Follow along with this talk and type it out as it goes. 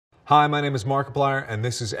Hi, my name is Markiplier, and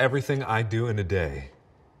this is everything I do in a day.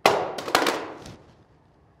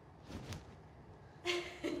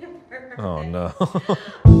 Oh no.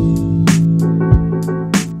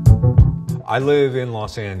 I live in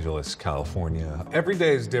Los Angeles, California. Every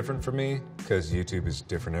day is different for me because YouTube is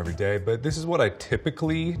different every day, but this is what I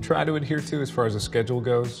typically try to adhere to as far as the schedule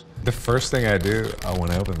goes. The first thing I do when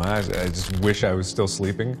I open my eyes, I just wish I was still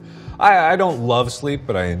sleeping. I don't love sleep,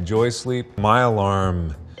 but I enjoy sleep. My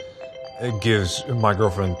alarm, it gives my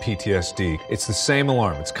girlfriend PTSD. It's the same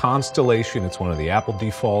alarm. It's Constellation. It's one of the Apple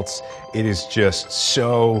defaults. It is just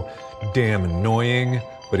so damn annoying,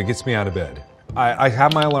 but it gets me out of bed. I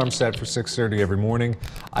have my alarm set for 6:30 every morning.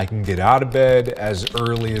 I can get out of bed as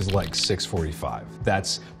early as like 6:45.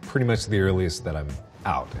 That's pretty much the earliest that I'm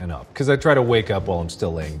out and up, because I try to wake up while I'm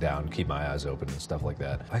still laying down, keep my eyes open and stuff like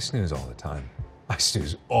that. I snooze all the time. I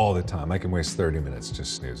snooze all the time. I can waste 30 minutes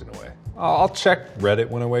just snoozing away. I'll check Reddit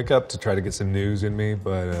when I wake up to try to get some news in me,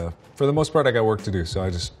 but for the most part I got work to do, so I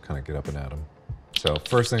just kind of get up and at 'em. So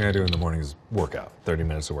first thing I do in the morning is workout. 30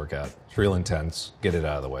 minutes of workout. It's real intense. Get it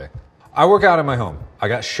out of the way. I work out in my home. I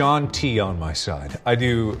got Sean T on my side. I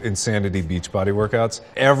do Insanity Beachbody workouts.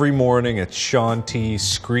 Every morning it's Sean T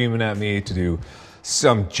screaming at me to do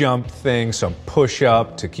some jump thing, some push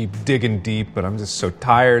up, to keep digging deep, but I'm just so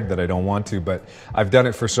tired that I don't want to, but I've done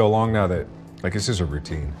it for so long now that like it's just a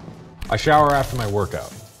routine. I shower after my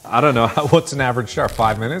workout. I don't know, what's an average shower?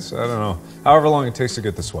 5 minutes? I don't know. However long it takes to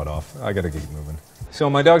get the sweat off. I gotta keep moving. So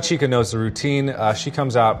my dog Chica knows the routine. She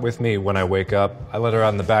comes out with me when I wake up. I let her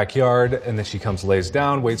out in the backyard, and then she comes, lays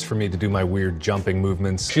down, waits for me to do my weird jumping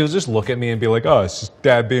movements. She'll just look at me and be like, oh, it's just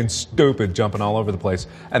dad being stupid, jumping all over the place.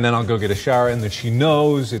 And then I'll go get a shower, and then she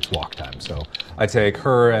knows it's walk time. So I take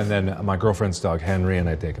her and then my girlfriend's dog Henry, and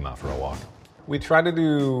I take him out for a walk. We try to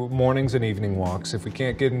do mornings and evening walks. If we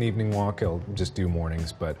can't get an evening walk, I'll just do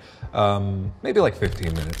mornings, but maybe like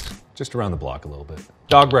 15 minutes, just around the block a little bit.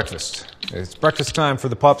 Dog breakfast. It's breakfast time for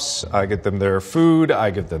the pups. I get them their food.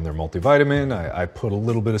 I give them their multivitamin. I put a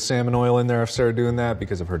little bit of salmon oil in there. I've started doing that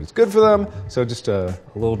because I've heard it's good for them. So just a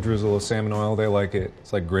little drizzle of salmon oil. They like it.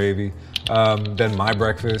 It's like gravy. Then my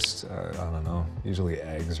breakfast, I don't know, usually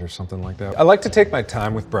eggs or something like that. I like to take my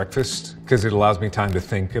time with breakfast because it allows me time to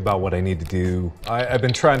think about what I need to do. I've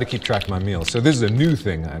been trying to keep track of my meals. So this is a new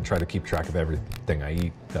thing. I try to keep track of everything I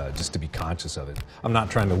eat just to be conscious of it. I'm not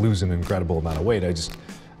trying to lose an incredible amount of weight. I just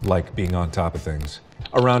like being on top of things.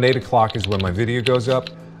 Around 8 o'clock is when my video goes up.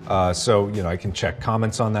 So, you know, I can check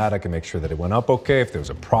comments on that. I can make sure that it went up okay. If there was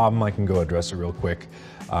a problem, I can go address it real quick.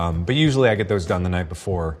 But usually I get those done the night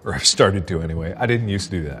before, or I've started to anyway. I didn't used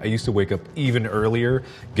to do that. I used to wake up even earlier,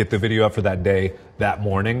 get the video up for that day, that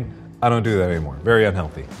morning. I don't do that anymore. Very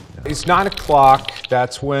unhealthy. It's 9 o'clock.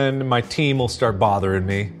 That's when my team will start bothering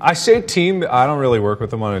me. I say team, I don't really work with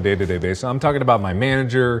them on a day-to-day basis. I'm talking about my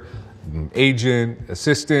manager, agent,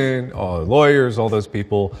 assistant, lawyers, all those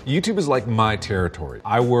people. YouTube is like my territory.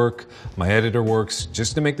 I work, my editor works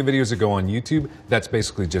just to make the videos that go on YouTube. That's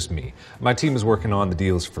basically just me. My team is working on the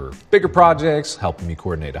deals for bigger projects, helping me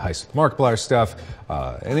coordinate A Heist with Markiplier stuff.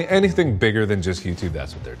 Anything bigger than just YouTube,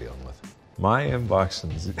 that's what they're dealing with. My inbox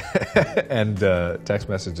and text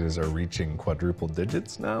messages are reaching quadruple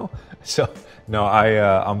digits now. So no,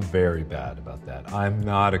 I'm very bad about that. I'm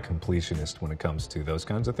not a completionist when it comes to those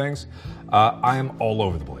kinds of things. I am all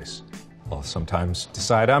over the place. I'll sometimes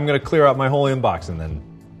decide I'm gonna clear out my whole inbox and then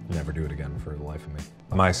never do it again for the life of me.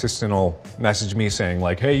 My assistant will message me saying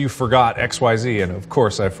like, hey, you forgot XYZ. And of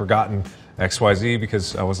course I've forgotten XYZ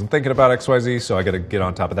because I wasn't thinking about XYZ, so I gotta get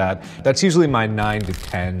on top of that. That's usually my 9 to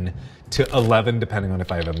 10 to 11, depending on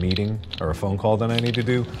if I have a meeting or a phone call that I need to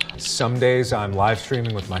do. Some days I'm live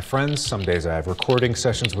streaming with my friends. Some days I have recording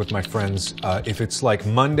sessions with my friends. If it's like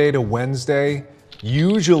Monday to Wednesday,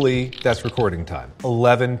 usually that's recording time.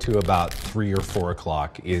 11 to about 3 or 4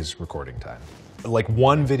 o'clock is recording time. Like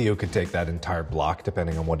one video could take that entire block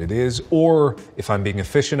depending on what it is, or if I'm being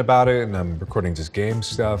efficient about it and I'm recording just game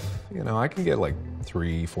stuff, you know, I can get like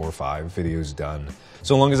 3, 4, 5 videos done.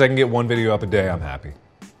 So long as I can get one video up a day, I'm happy.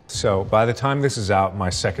 So by the time this is out, my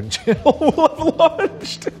second channel will have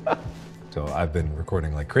launched. So I've been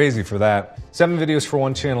recording like crazy for that. 7 videos for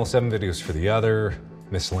one channel, 7 videos for the other.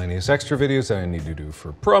 Miscellaneous extra videos that I need to do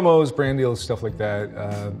for promos, brand deals, stuff like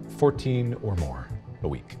that. 14 or more a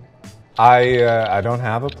week. I don't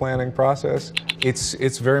have a planning process.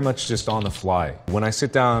 It's very much just on the fly. When I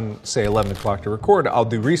sit down, say 11 o'clock to record, I'll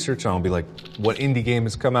do research and I'll be like, what indie game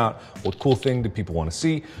has come out? What cool thing do people want to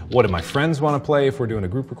see? What do my friends want to play if we're doing a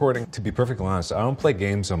group recording? To be perfectly honest, I don't play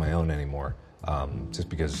games on my own anymore. Just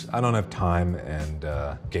because I don't have time,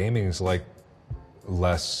 and gaming is like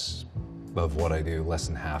less of what I do. Less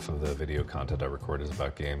than half of the video content I record is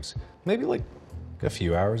about games. Maybe like a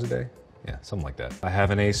few hours a day. Yeah, something like that. I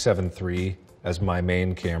have an A7 III as my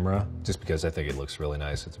main camera, just because I think it looks really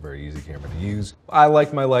nice. It's a very easy camera to use. I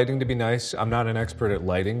like my lighting to be nice. I'm not an expert at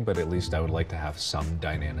lighting, but at least I would like to have some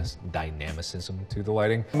dynamicism to the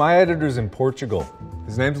lighting. My editor's in Portugal.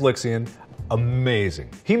 His name's Lixian.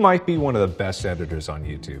 Amazing. He might be one of the best editors on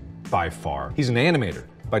YouTube, by far. He's an animator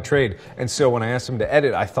by trade. And so when I asked him to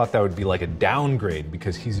edit, I thought that would be like a downgrade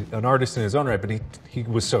because he's an artist in his own right, but he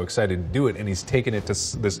was so excited to do it and he's taken it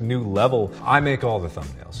to this new level. I make all the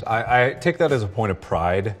thumbnails. I take that as a point of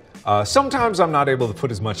pride. Sometimes I'm not able to put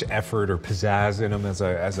as much effort or pizzazz in them as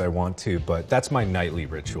I want to, but that's my nightly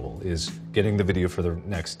ritual, is getting the video for the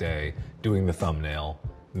next day, doing the thumbnail,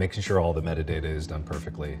 making sure all the metadata is done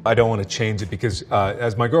perfectly. I don't want to change it because,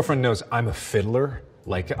 as my girlfriend knows, I'm a fiddler.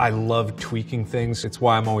 Like, I love tweaking things. It's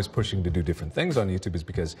why I'm always pushing to do different things on YouTube, is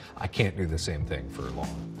because I can't do the same thing for long.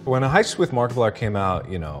 When A Heist with Markiplier came out,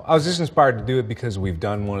 you know, I was just inspired to do it because we've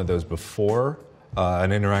done one of those before, an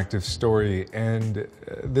interactive story, and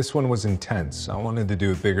this one was intense. I wanted to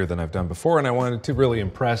do it bigger than I've done before, and I wanted to really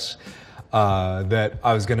impress that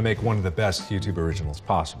I was gonna make one of the best YouTube originals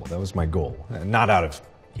possible. That was my goal, not out of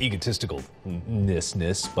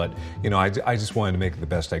egotisticalness, but you know, I just wanted to make it the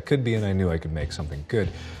best I could be, and I knew I could make something good.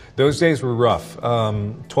 Those days were rough.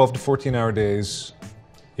 12 to 14 hour days,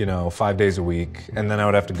 you know, 5 days a week, and then I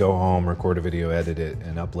would have to go home, record a video, edit it,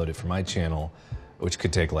 and upload it for my channel, which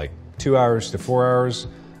could take like 2 hours to 4 hours.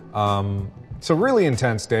 So really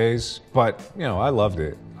intense days, but you know, I loved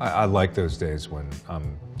it. I like those days when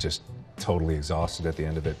I'm just totally exhausted at the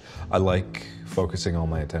end of it. I like focusing all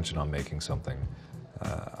my attention on making something.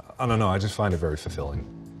 I don't know, I just find it very fulfilling.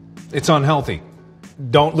 It's unhealthy.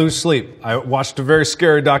 Don't lose sleep. I watched a very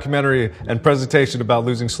scary documentary and presentation about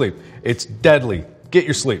losing sleep. It's deadly. Get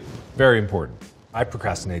your sleep. Very important. I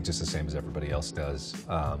procrastinate just the same as everybody else does.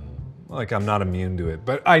 Like, I'm not immune to it,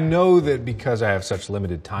 but I know that because I have such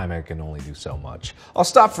limited time, I can only do so much. I'll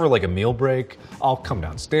stop for like a meal break. I'll come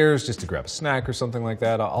downstairs just to grab a snack or something like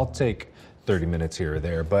that. I'll take 30 minutes here or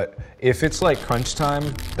there, but if it's like crunch time,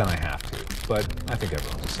 then I have to. But I think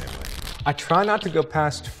everyone's the same way. I try not to go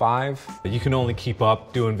past 5. You can only keep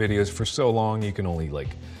up doing videos for so long. You can only like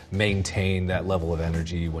maintain that level of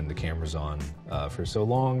energy when the camera's on for so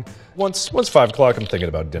long. Once 5 o'clock, I'm thinking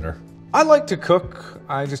about dinner. I like to cook.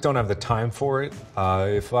 I just don't have the time for it.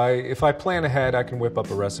 If I plan ahead, I can whip up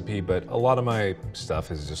a recipe, but a lot of my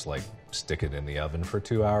stuff is just like stick it in the oven for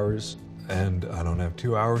 2 hours. And I don't have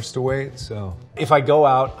 2 hours to wait, so. If I go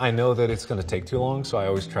out, I know that it's gonna take too long, so I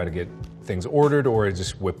always try to get things ordered or I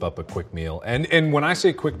just whip up a quick meal. And when I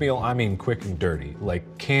say quick meal, I mean quick and dirty, like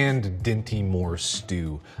canned Dinty Moore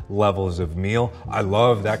stew levels of meal. I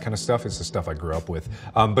love that kind of stuff. It's the stuff I grew up with.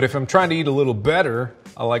 But if I'm trying to eat a little better,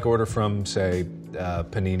 I like order from, say,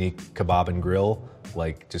 Panini Kebab and Grill.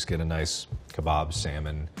 Like, just get a nice kebab,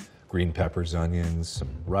 salmon, green peppers, onions, some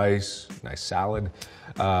rice, nice salad.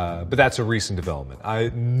 But that's a recent development.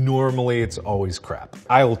 Normally it's always crap.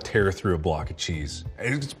 I'll tear through a block of cheese.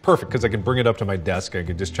 It's perfect because I can bring it up to my desk. I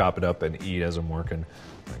can just chop it up and eat as I'm working.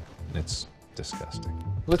 It's disgusting.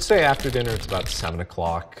 Let's say after dinner it's about 7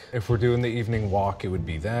 o'clock. If we're doing the evening walk, it would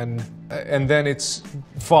be then. And then it's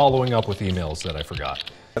following up with emails that I forgot.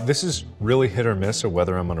 This is really hit or miss of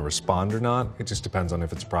whether I'm gonna respond or not. It just depends on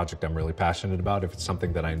if it's a project I'm really passionate about, if it's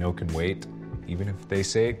something that I know can wait. Even if they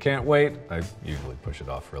say it can't wait, I usually push it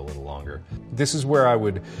off for a little longer. This is where I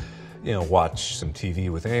would, you know, watch some TV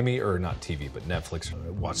with Amy, or not TV, but Netflix,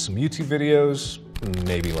 watch some YouTube videos,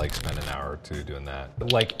 maybe like spend an hour or two doing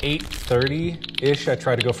that. Like 8:30-ish, I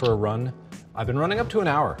try to go for a run. I've been running up to an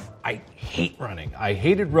hour. I hate running. I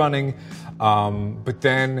hated running, but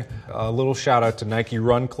then a little shout out to Nike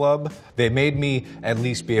Run Club. They made me at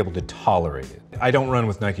least be able to tolerate it. I don't run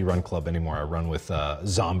with Nike Run Club anymore. I run with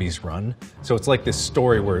Zombies Run. So it's like this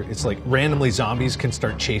story where it's like randomly zombies can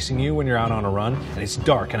start chasing you when you're out on a run, and it's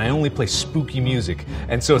dark, and I only play spooky music.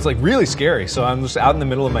 And so it's like really scary. So I'm just out in the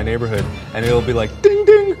middle of my neighborhood, and it'll be like, ding,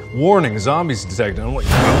 ding, warning, zombies detected. And I'm like,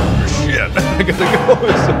 oh, shit, I gotta go.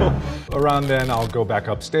 So around then, I'll go back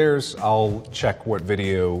upstairs. I'll check what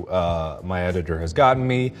video my editor has gotten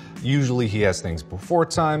me. Usually he has things before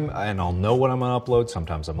time, and I'll know what I'm gonna upload.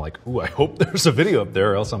 Sometimes I'm like, ooh, I hope there's a video up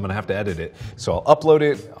there, or else I'm gonna have to edit it. So I'll upload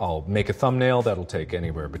it, I'll make a thumbnail. That'll take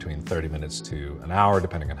anywhere between 30 minutes to an hour,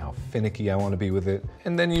 depending on how finicky I wanna be with it.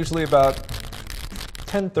 And then usually about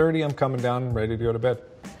 10:30, I'm coming down, ready to go to bed.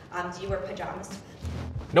 Do you wear pajamas?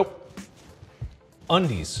 Nope.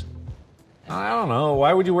 Undies. I don't know.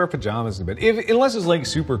 Why would you wear pajamas in bed? Unless it's like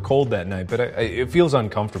super cold that night, but it feels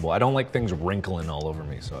uncomfortable. I don't like things wrinkling all over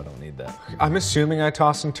me, so I don't need that. I'm assuming I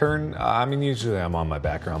toss and turn. I mean, usually I'm on my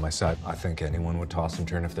back or on my side. I think anyone would toss and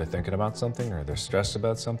turn if they're thinking about something or they're stressed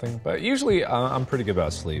about something, but usually I'm pretty good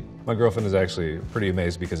about sleep. My girlfriend is actually pretty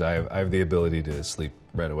amazed because I have the ability to sleep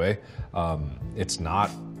right away. It's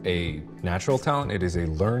not a natural talent, it is a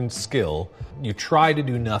learned skill. You try to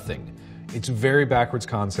do nothing. It's a very backwards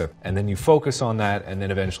concept, and then you focus on that, and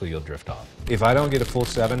then eventually you'll drift off. If I don't get a full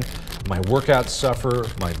 7, my workouts suffer,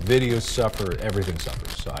 my videos suffer, everything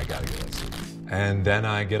suffers, so I gotta get that sleep. And then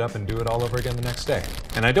I get up and do it all over again the next day.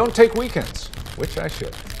 And I don't take weekends, which I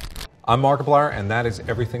should. I'm Markiplier, and that is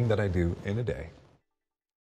everything that I do in a day.